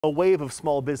A wave of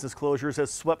small business closures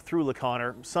has swept through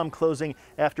LaConner, some closing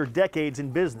after decades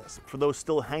in business. For those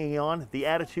still hanging on, the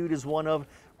attitude is one of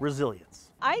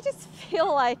resilience. I just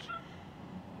feel like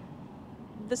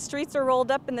the streets are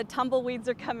rolled up and the tumbleweeds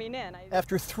are coming in.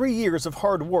 After 3 years of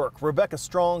hard work, Rebecca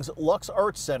Strong's Lux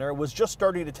Arts Center was just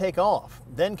starting to take off.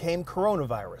 Then came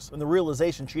coronavirus and the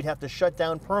realization she'd have to shut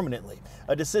down permanently,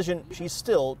 a decision she's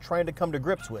still trying to come to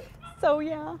grips with. So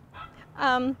yeah,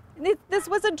 this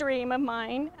was a dream of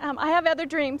mine. I have other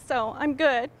dreams, so I'm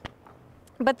good.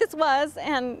 But this was,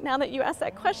 and now that you asked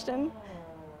that question,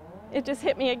 it just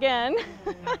hit me again.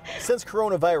 Since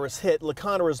coronavirus hit,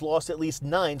 LaConner has lost at least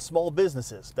 9 small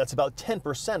businesses. That's about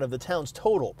 10% of the town's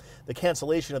total. The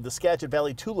cancellation of the Skagit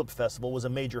Valley Tulip Festival was a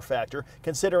major factor,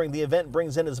 considering the event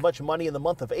brings in as much money in the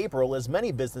month of April as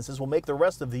many businesses will make the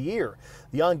rest of the year.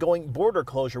 The ongoing border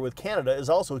closure with Canada is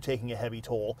also taking a heavy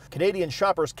toll. Canadian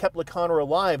shoppers kept LaConner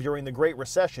alive during the Great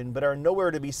Recession, but are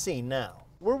nowhere to be seen now.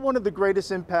 We're one of the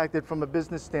greatest impacted from a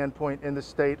business standpoint in the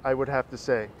state, I would have to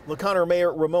say. LaConner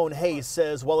Mayor Ramon Hayes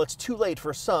says while it's too late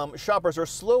for some, shoppers are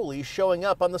slowly showing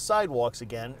up on the sidewalks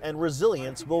again, and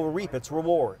resilience will reap its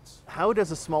rewards. How does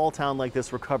a small town like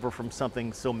this recover from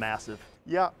something so massive?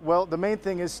 Yeah, well, the main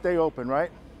thing is stay open,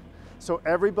 right? So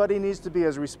everybody needs to be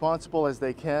as responsible as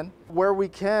they can. Where we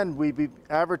can, we be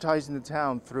advertising the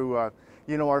town through our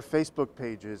Facebook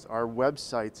pages, our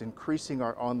websites, increasing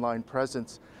our online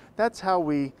presence. That's how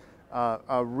we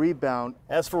rebound.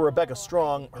 As for Rebecca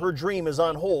Strong, her dream is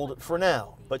on hold for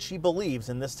now, but she believes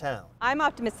in this town. I'm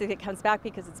optimistic it comes back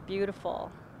because it's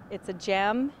beautiful. It's a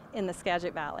gem in the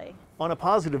Skagit Valley. On a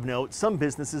positive note, some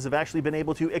businesses have actually been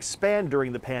able to expand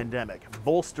during the pandemic,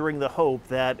 bolstering the hope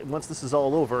that once this is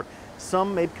all over,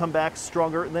 some may come back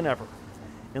stronger than ever.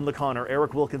 In LaConner,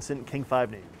 Eric Wilkinson, King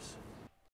 5 News.